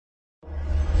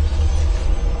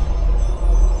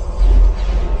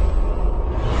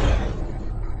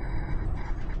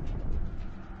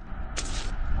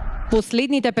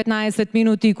последните 15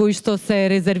 минути кои што се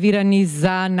резервирани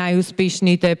за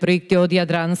најуспешните проекти од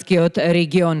Јадранскиот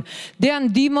регион. Дејан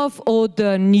Димов од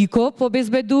НИКОБ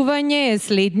обезбедување е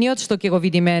следниот што ќе го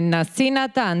видиме на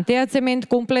сцената. ANTEA цемент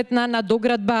комплетна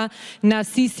надоградба на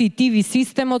CCTV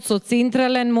системот со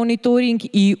централен мониторинг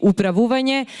и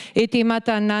управување е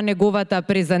темата на неговата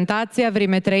презентација.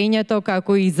 Време траењето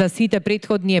како и за сите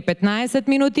претходни е 15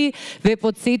 минути. Ве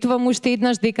подсетувам уште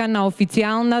еднаш дека на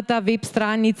официјалната веб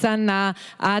страница на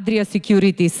ANTEA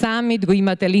Security Summit го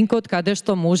имате линкот каде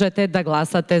што можете да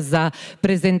гласате за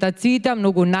презентациите.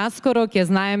 Многу наскоро ќе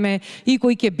знаеме и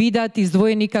кои ќе бидат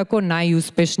издвоени како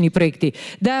најуспешни проекти.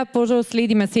 Да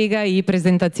следиме сега и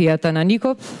презентацијата на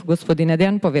НИКОБ. Господине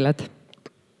Дејан, повелете.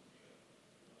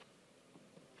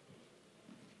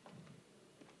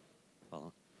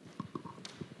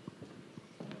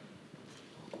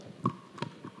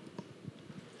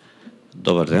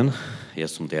 Добар ден,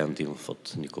 јас сум Dejan Dimov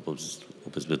од NIKOB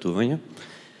обезбедување.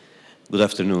 Good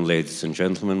afternoon, ladies and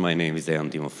gentlemen. My name is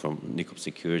Dejan Dimov from NIKOB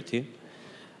Security.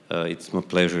 It's my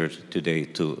pleasure today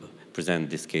to present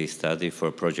this case study for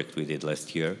a project we did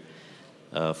last year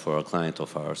for a client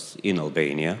of ours in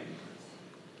Albania.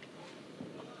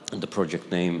 The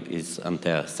project name is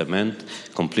ANTEA Cement,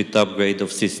 complete upgrade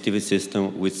of CCTV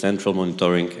system with central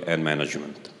monitoring and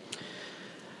management.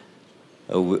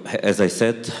 As I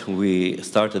said, we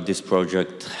started this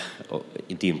project,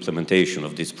 the implementation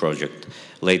of this project,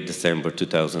 late December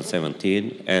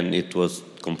 2017, and it was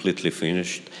completely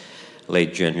finished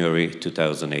late January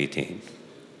 2018.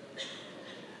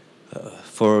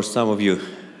 For some of you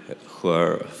who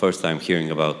are first time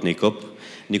hearing about NIKOB,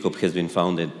 NIKOB has been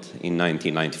founded in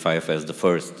 1995 as the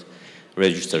first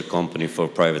registered company for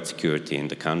private security in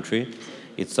the country.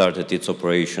 It started its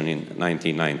operation in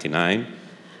 1999.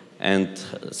 And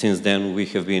since then, we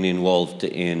have been involved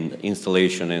in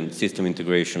installation and system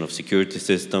integration of security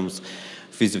systems,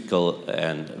 physical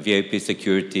and VIP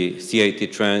security,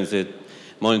 CIT transit,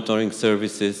 monitoring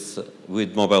services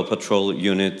with mobile patrol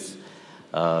units,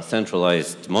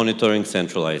 centralized monitoring,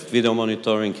 centralized video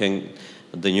monitoring, and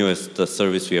the newest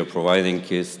service we are providing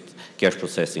is cash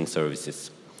processing services.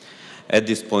 At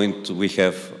this point, we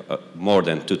have more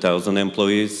than 2,000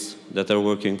 employees that are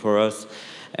working for us,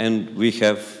 and we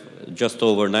have just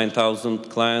over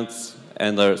 9,000 clients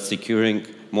and are securing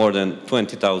more than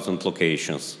 20,000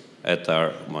 locations at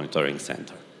our monitoring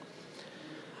center.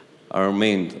 Our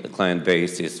main client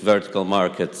base is vertical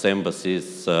markets,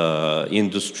 embassies,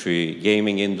 industry,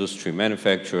 gaming industry,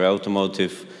 manufacturer,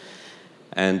 automotive,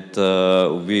 and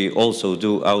we also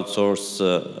do outsource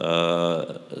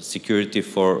security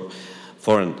for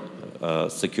foreign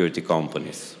security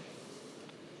companies.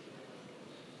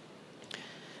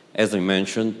 As I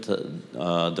mentioned,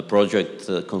 the project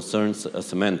concerns a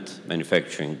cement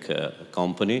manufacturing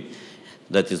company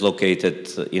that is located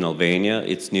in Albania.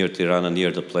 It's near Tirana,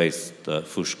 near the place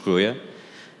Fush Kruja.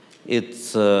 It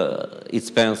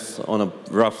spans on a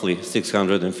roughly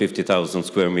 650,000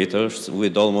 square meters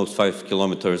with almost 5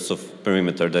 kilometers of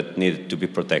perimeter that needed to be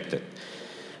protected.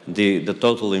 The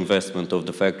total investment of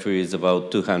the factory is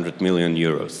about 200 million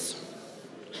euros.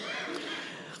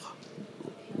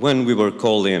 When we were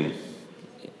called in,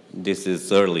 this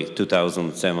is early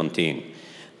 2017,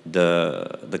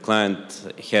 the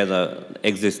client had an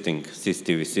existing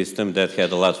CCTV system that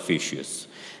had a lot of issues.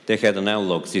 They had an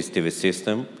analog CCTV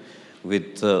system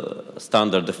with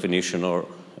standard definition or,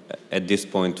 at this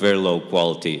point, very low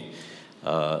quality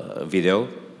video.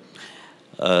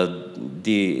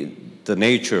 The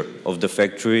nature of the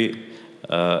factory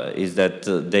is that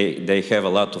they have a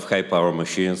lot of high power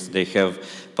machines. They have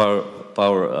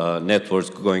power networks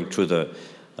going through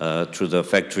the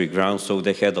factory ground, so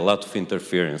they had a lot of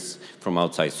interference from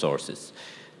outside sources.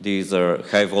 These are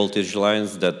high voltage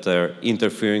lines that are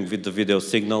interfering with the video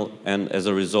signal, and as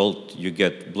a result, you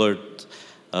get blurred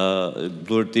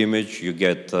image, you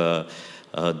get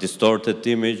distorted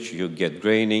image, you get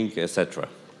graining, etc.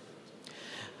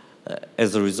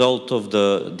 As a result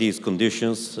of these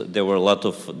conditions, there were a lot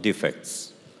of defects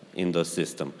in the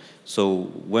system.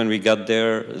 So when we got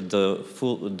there,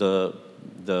 the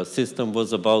system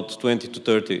was about 20 to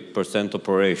 30%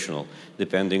 operational,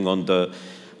 depending on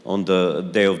the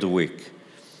day of the week.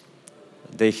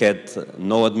 They had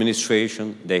no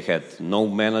administration, they had no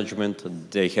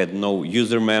management, they had no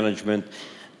user management,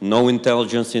 no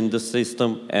intelligence in the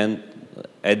system, and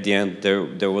at the end,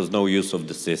 there was no use of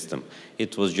the system.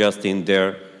 It was just in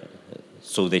there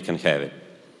so they can have it.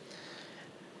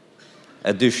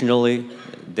 Additionally,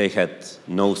 they had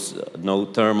no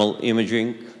thermal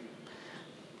imaging.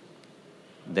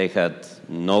 They had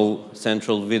no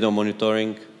central video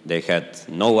monitoring They had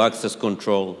no access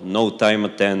control, no time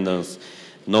attendance,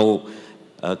 no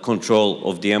control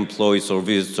of the employees or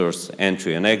visitors'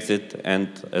 entry and exit, and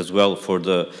as well for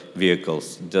the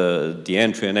vehicles. The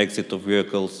entry and exit of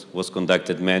vehicles was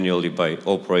conducted manually by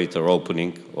operator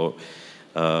opening or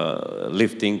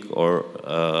lifting or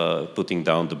putting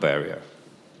down the barrier.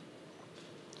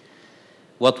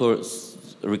 What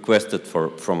was requested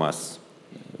from us?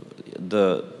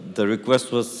 The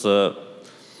request was, to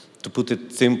put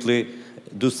it simply,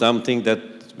 do something that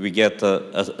we get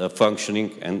a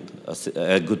functioning and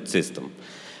a good system.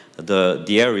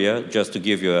 The area, just to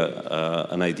give you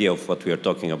an idea of what we are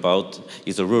talking about,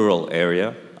 is a rural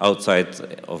area outside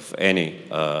of any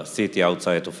city,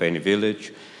 outside of any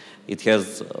village. It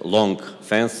has long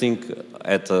fencing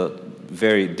at a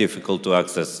very difficult to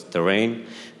access terrain,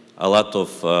 a lot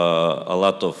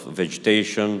of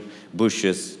vegetation,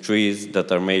 bushes, trees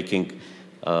that are making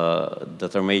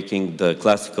the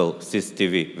classical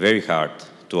CCTV very hard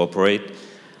to operate.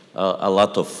 A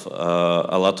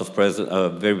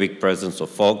very big presence of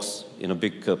fogs in a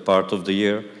big part of the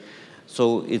year.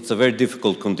 So it's a very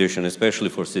difficult condition, especially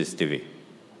for CCTV.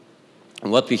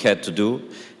 And what we had to do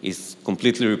is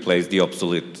completely replace the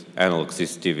obsolete analog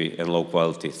CCTV and low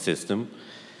quality system.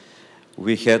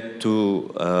 We had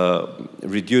to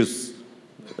reduce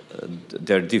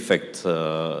their defect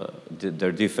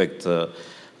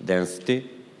density,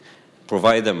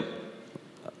 provide them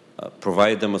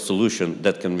a solution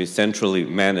that can be centrally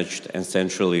managed and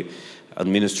centrally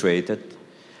administrated.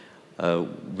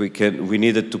 We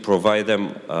needed to provide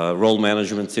them a role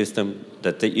management system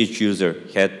that each user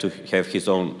had to have his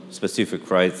own specific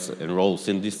rights and roles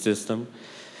in this system.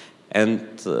 And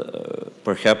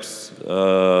perhaps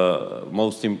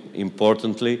most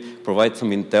importantly, provide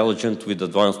some intelligence with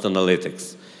advanced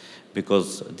analytics.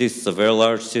 Because this is a very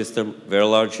large system, very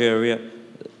large area,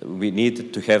 we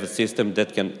need to have a system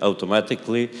that can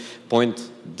automatically point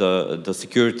the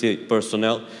security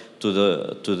personnel to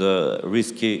the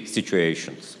risky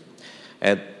situations,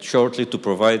 and shortly to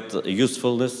provide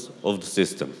usefulness of the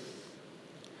system.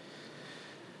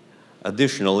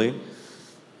 Additionally,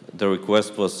 the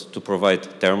request was to provide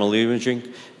thermal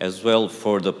imaging as well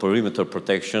for the perimeter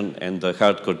protection and the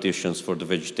hard conditions for the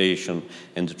vegetation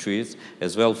and the trees,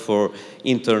 as well for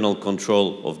internal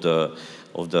control of the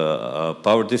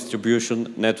power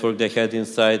distribution network they had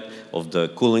inside, of the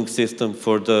cooling system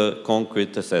for the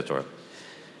concrete, etc.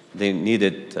 They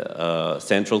needed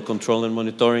central control and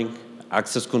monitoring,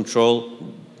 access control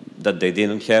that they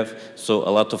didn't have, so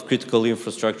a lot of critical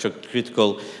infrastructure,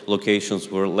 critical locations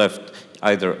were left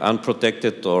either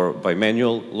unprotected or by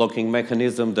manual locking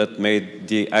mechanism that made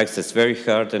the access very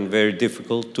hard and very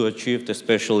difficult to achieve,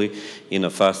 especially in a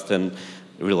fast and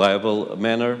reliable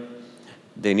manner.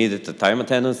 They needed a time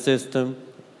attendance system,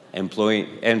 employee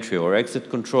entry or exit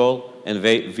control, and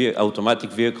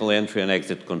automatic vehicle entry and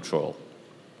exit control.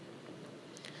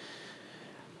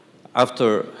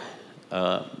 After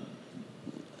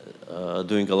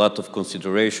doing a lot of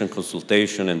consideration,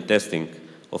 consultation, and testing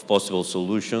of possible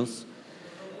solutions,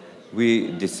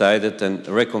 we decided and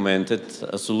recommended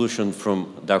a solution from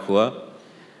Dahua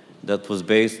that was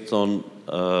based on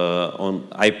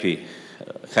IP,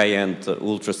 high-end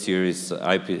Ultra Series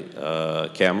IP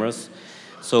cameras.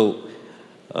 So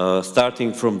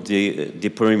starting from the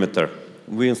perimeter,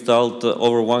 we installed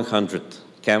over 100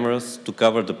 cameras to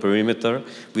cover the perimeter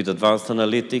with advanced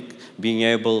analytic, being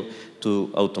able to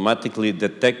automatically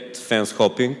detect fence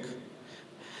hopping,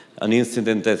 an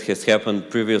incident that has happened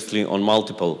previously on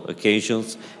multiple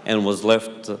occasions and was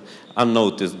left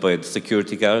unnoticed by the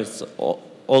security guards,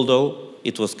 although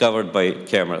it was covered by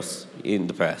cameras in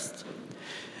the past.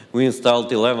 We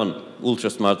installed 11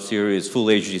 Ultra Smart Series Full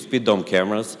HD Speed Dome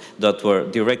cameras that were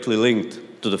directly linked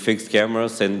to the fixed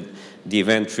cameras and the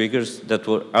event triggers that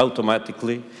would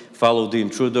automatically follow the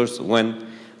intruders when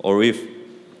or if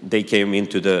they came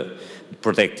into the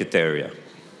protected area.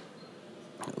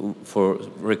 For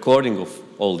recording of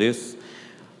all this,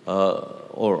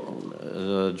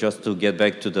 just to get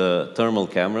back to the thermal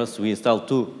cameras, we installed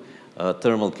 2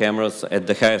 thermal cameras at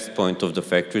the highest point of the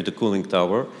factory, the cooling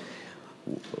tower,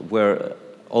 where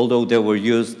although they were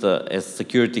used as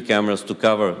security cameras to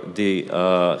cover the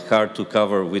hard to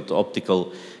cover with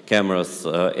optical cameras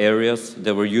areas,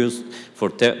 they were used for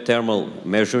thermal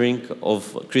measuring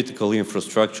of critical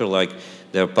infrastructure like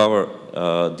their power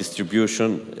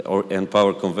distribution and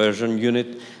power conversion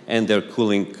unit and their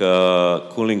cooling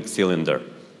cylinder.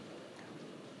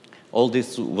 All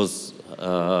this was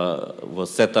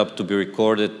set up to be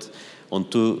recorded on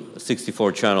 2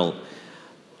 64-channel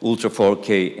Ultra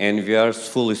 4K NVRs,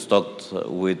 fully stocked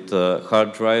with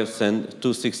hard drives, and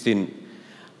 2 16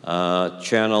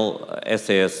 channel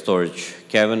SAS storage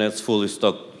cabinets fully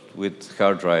stocked with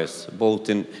hard drives, both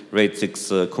in RAID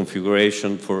 6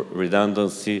 configuration for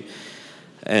redundancy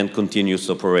and continuous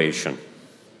operation.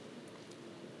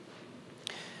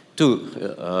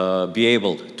 To be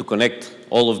able to connect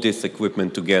all of this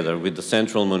equipment together with the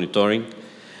central monitoring,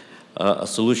 a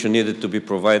solution needed to be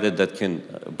provided that can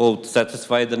both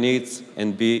satisfy the needs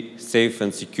and be safe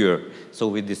and secure. So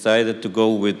we decided to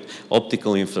go with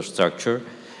optical infrastructure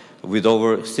with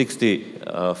over 60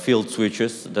 field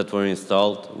switches that were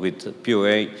installed with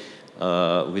PoE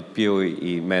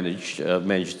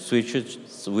managed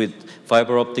switches with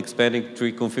fiber optic spanning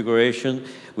tree configuration,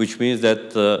 which means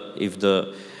that if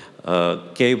the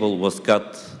cable was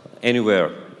cut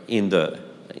anywhere in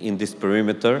this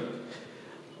perimeter,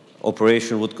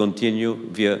 operation would continue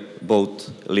via both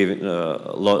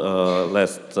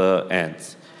last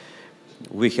ends.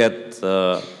 We had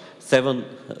 7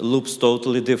 loops,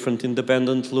 totally different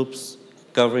independent loops,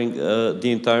 covering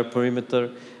the entire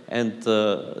perimeter and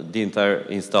the entire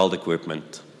installed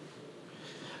equipment.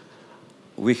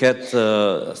 We had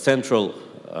central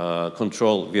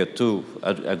control via 2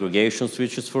 aggregation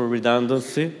switches for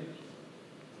redundancy,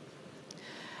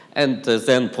 and as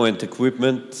endpoint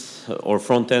equipment or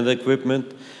front-end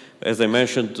equipment, as I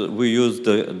mentioned, we use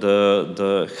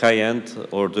the high-end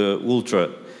or the ultra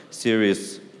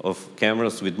series of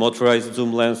cameras with motorized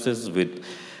zoom lenses, with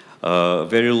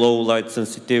very low light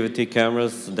sensitivity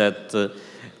cameras that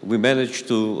we managed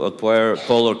to acquire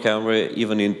color camera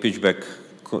even in pitchback,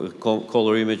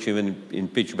 color image even in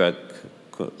pitchback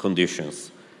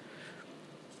conditions.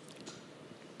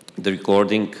 The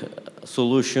recording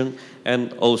solution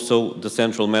and also the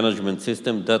central management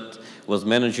system that was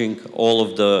managing all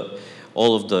of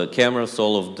the cameras,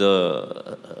 all of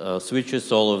the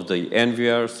switches, all of the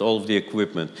NVRs, all of the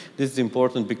equipment. This is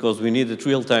important because we needed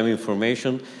real-time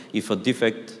information if a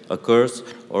defect occurs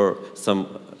or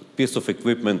some piece of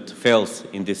equipment fails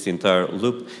in this entire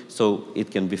loop, so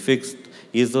it can be fixed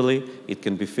easily, it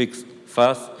can be fixed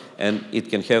fast, and it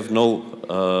can have no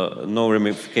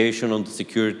ramification on the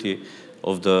security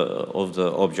of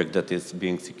the object that is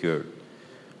being secured.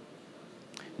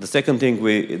 The second thing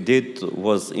we did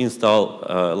was install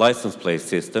a license plate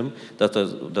system that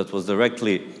was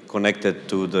directly connected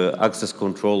to the access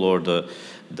control or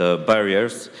the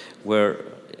barriers, where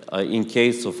in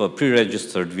case of a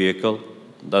pre-registered vehicle,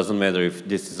 doesn't matter if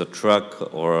this is a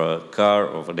truck or a car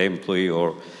or an employee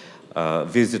or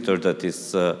visitor that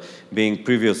is being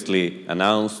previously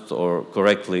announced or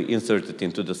correctly inserted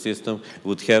into the system,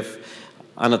 would have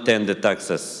unattended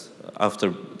access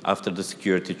after the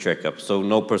security checkup. So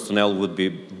no personnel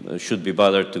should be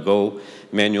bothered to go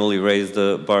manually raise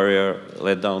the barrier,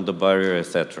 let down the barrier,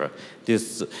 etc.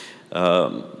 This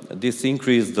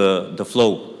increased the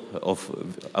flow of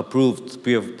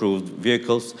pre-approved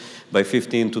vehicles by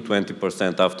 15 to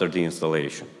 20% after the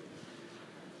installation.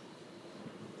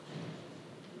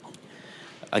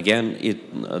 Again,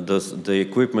 the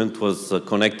equipment was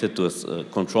connected to a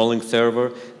controlling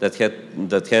server that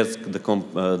has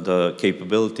the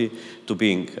capability to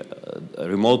being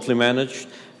remotely managed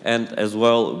and as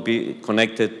well be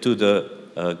connected to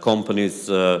the company's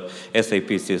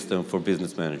SAP system for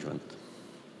business management.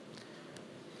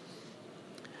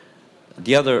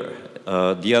 The other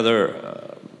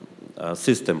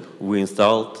system we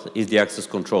installed is the access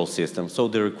control system. So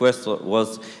the request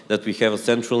was that we have a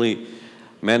centrally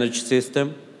managed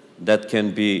system that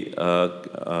can be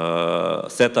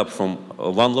set up from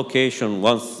one location,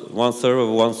 one server,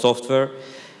 one software,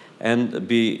 and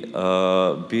be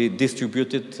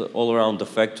distributed all around the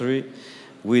factory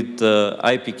with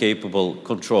IP-capable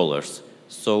controllers.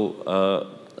 So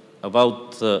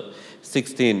about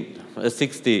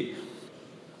 60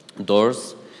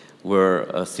 doors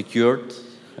were secured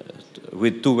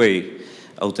with two-way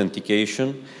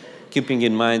authentication, keeping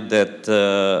in mind that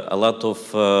a lot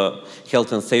of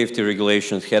health and safety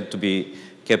regulations had to be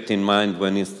kept in mind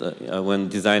when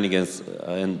designing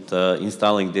and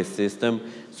installing this system.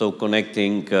 So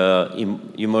connecting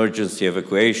emergency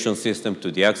evacuation system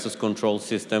to the access control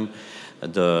system,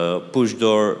 the push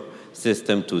door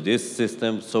system to this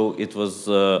system. So it was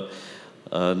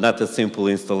not a simple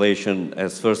installation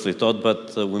as firstly thought,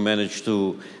 but we managed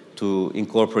to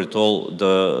incorporate all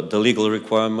the legal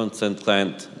requirements and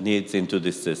client needs into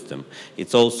this system.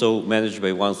 It's also managed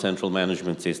by one central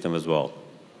management system as well.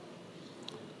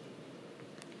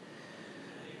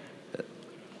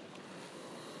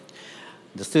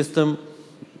 The system,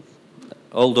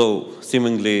 although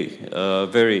seemingly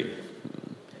very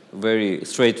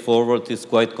straightforward, is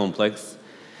quite complex,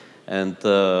 and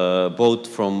both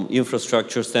from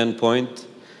infrastructure standpoint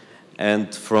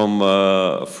And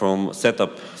from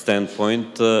setup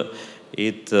standpoint,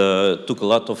 it took a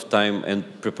lot of time and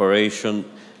preparation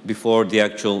before the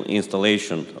actual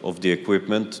installation of the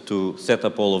equipment to set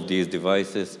up all of these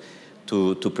devices,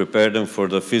 to prepare them for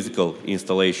the physical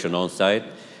installation on site,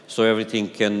 so everything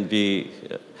can be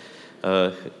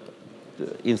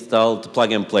installed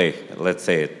plug and play, let's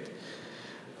say it.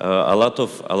 A lot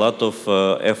of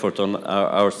effort on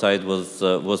our side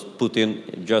was put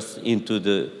in just into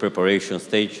the preparation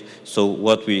stage. So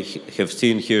what we have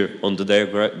seen here on the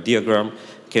diagram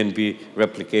can be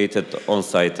replicated on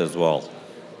site as well.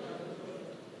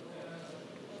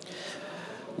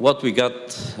 What we got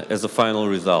as a final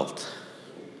result?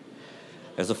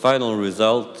 As a final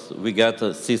result, we got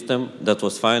a system that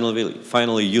was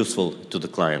finally useful to the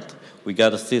client. We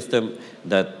got a system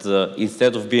that,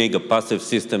 instead of being a passive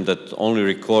system that only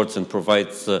records and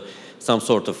provides some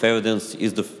sort of evidence,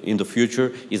 in the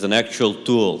future is an actual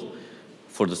tool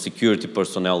for the security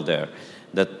personnel there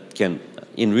that can,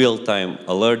 in real time,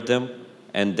 alert them,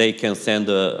 and they can send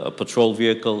a patrol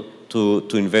vehicle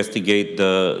to investigate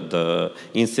the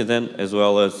incident, as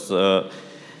well as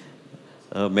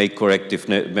make corrective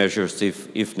measures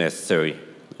if necessary.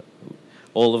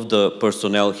 All of the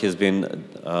personnel has been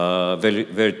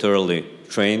very thoroughly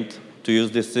trained to use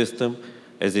this system,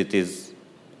 as it is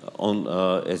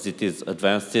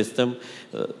advanced system.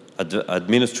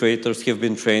 Administrators have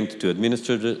been trained to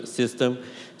administer the system,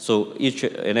 so each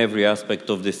and every aspect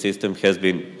of the system has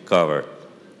been covered.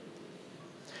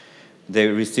 They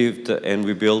received, and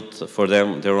we built for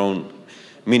them, their own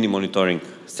mini monitoring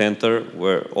center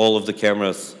where all of the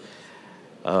cameras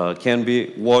can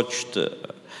be watched.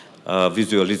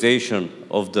 Visualization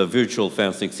of the virtual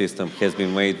fencing system has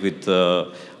been made with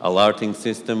alerting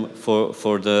system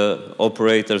for the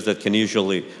operators that can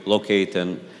usually locate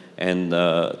and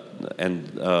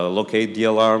locate the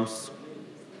alarms.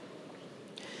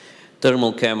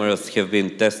 Thermal cameras have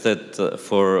been tested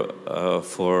for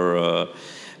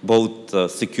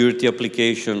both security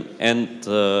application and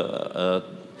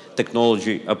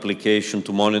technology application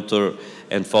to monitor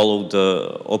and follow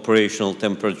the operational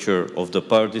temperature of the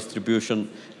power distribution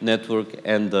network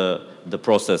and the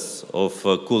process of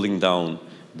cooling down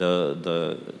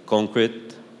the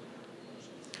concrete.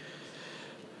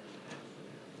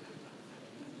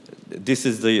 This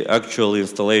is the actual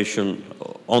installation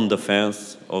on the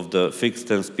fence of the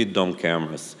fixed and speed dome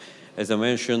cameras. As I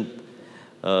mentioned,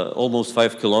 almost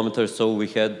 5 kilometers, so we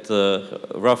had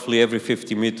roughly every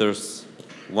 50 meters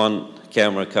one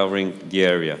camera covering the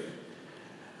area.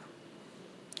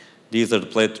 These are the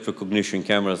plate recognition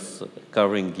cameras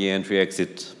covering the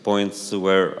entry-exit points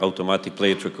where automatic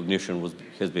plate recognition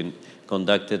has been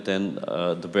conducted, and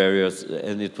the barriers,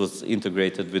 and it was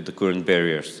integrated with the current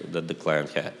barriers that the client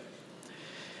had.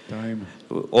 Time.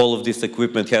 All of this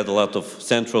equipment had a lot of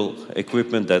central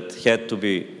equipment that had to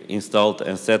be installed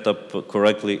and set up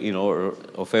correctly in order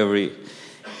of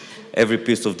every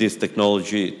piece of this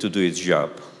technology to do its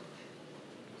job.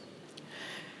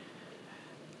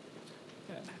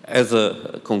 As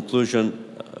a conclusion,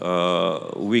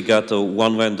 we got a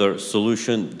one-vendor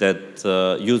solution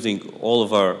that, using all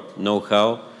of our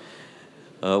know-how,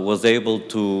 was able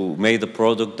to make a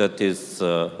product that is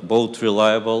both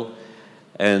reliable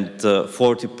and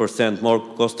 40% more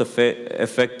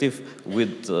cost-effective,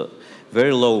 with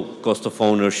very low cost of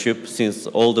ownership, since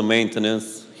all the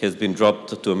maintenance has been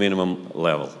dropped to a minimum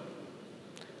level.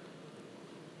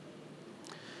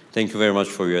 Thank you very much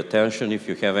for your attention. If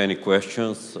you have any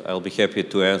questions, I'll be happy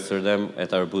to answer them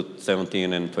at our booth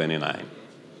 17 and 29.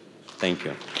 Thank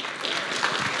you.